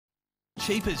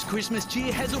Cheapest Christmas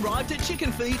cheer has arrived at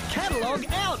Chickenfeed. Catalogue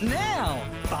out now.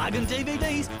 Bargain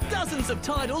DVDs, dozens of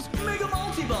titles, mega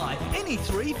multi-buy. Any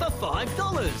 3 for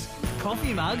 $5.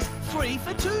 Coffee mugs, 3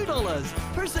 for $2.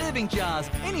 Preserving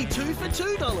jars, any 2 for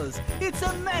 $2. It's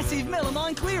a massive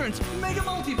melamine clearance, mega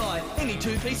multi-buy. Any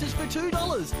 2 pieces for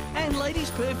 $2. And ladies'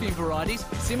 perfume varieties,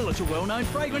 similar to well-known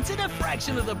fragrance at a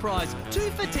fraction of the price, 2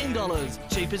 for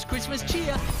 $10. Cheapest Christmas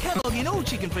cheer. Catalogue in all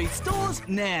Chickenfeed stores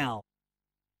now.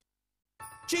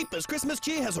 Cheapest Christmas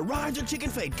cheer has arrived at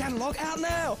Chickenfeed. Catalogue out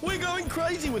now. We're going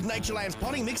crazy with Natureland's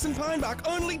potting mix and pine bark,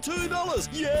 only $2.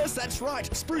 Yes, that's right.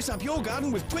 Spruce up your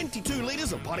garden with 22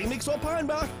 litres of potting mix or pine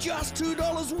bark, just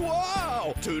 $2.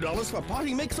 Wow! $2 for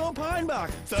potting mix or pine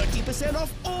bark. 30%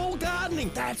 off all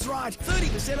gardening. That's right,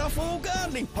 30% off all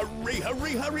gardening. Hurry,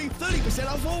 hurry, hurry.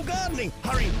 30% off all gardening.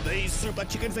 Hurry, these super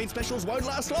Chickenfeed specials won't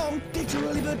last long. Get your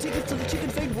early bird tickets to the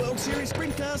Chickenfeed World Series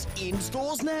Sprint Cars in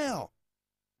stores now.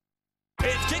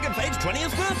 It's Chickenfeed's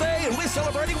 20th birthday and we're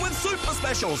celebrating with super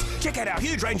specials. Check out our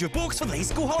huge range of books for these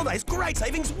school holidays. Great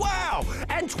savings, wow!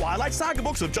 And Twilight Saga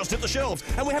books have just hit the shelves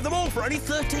and we have them all for only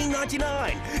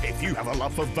 $13.99. If you have a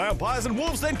love for vampires and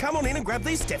wolves, then come on in and grab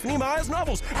these Stephanie Meyer's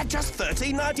novels at just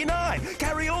 $13.99.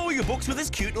 Carry all your books with this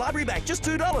cute library bag, just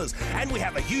 $2. And we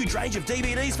have a huge range of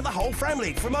DVDs for the whole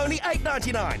family from only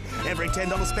 $8.99. Every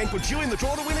 $10 spent puts you in the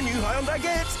draw to win a new Hyundai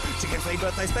Getz. Chickenfeed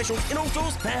birthday specials in all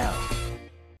stores now.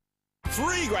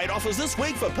 3 great offers this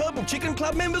week for Purple Chicken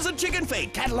Club members at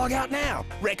Chickenfeed. Catalogue out now.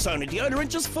 Rexona deodorant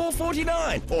just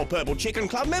 $4.49. Or Purple Chicken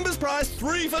Club members price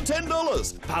 3 for $10.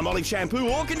 Palmolive shampoo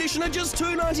or conditioner just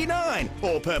 $2.99.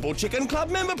 Or Purple Chicken Club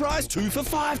member price 2 for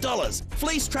 $5.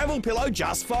 Fleece travel pillow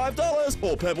just $5.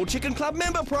 Or Purple Chicken Club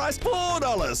member price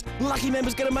 $4. Lucky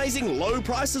members get amazing low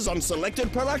prices on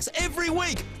selected products every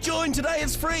week. Join today,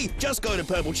 it's free. Just go to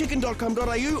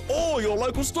purplechicken.com.au or your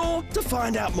local store to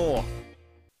find out more.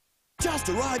 Just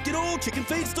arrived in all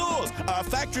Chickenfeed stores. A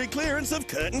factory clearance of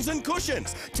curtains and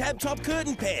cushions. Tab-top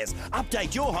curtain pairs.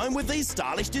 Update your home with these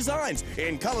stylish designs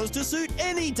in colours to suit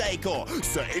any decor.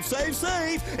 Save, save,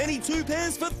 save. Any 2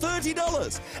 pairs for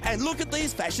 $30. And look at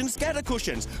these fashion scatter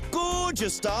cushions.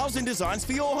 Gorgeous styles and designs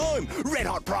for your home. Red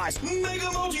hot price.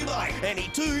 Mega multi-buy.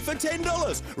 Any 2 for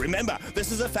 $10. Remember,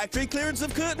 this is a factory clearance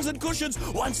of curtains and cushions.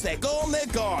 Once they're gone, they're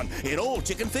gone. In all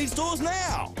Chickenfeed stores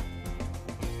now.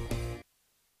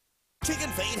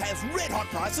 Chickenfeed has red-hot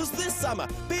prices this summer.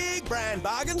 Big brand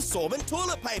bargain sorbent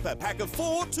toilet paper. Pack of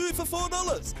 4, 2 for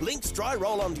 $4. Lynx dry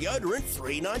roll-on deodorant,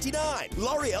 $3.99.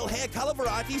 L'Oreal hair colour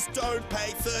varieties don't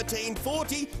pay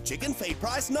 $13.40. Chickenfeed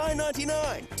price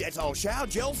 $9.99. Dettol shower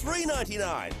gel,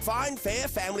 $3.99. Fine Fair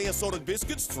family assorted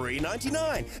biscuits,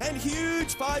 $3.99. And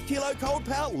huge 5 kilo Cold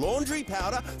Pal laundry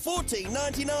powder,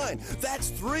 $14.99.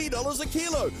 That's $3 a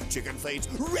kilo. Chickenfeed's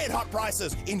red-hot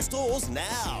prices in stores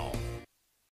now.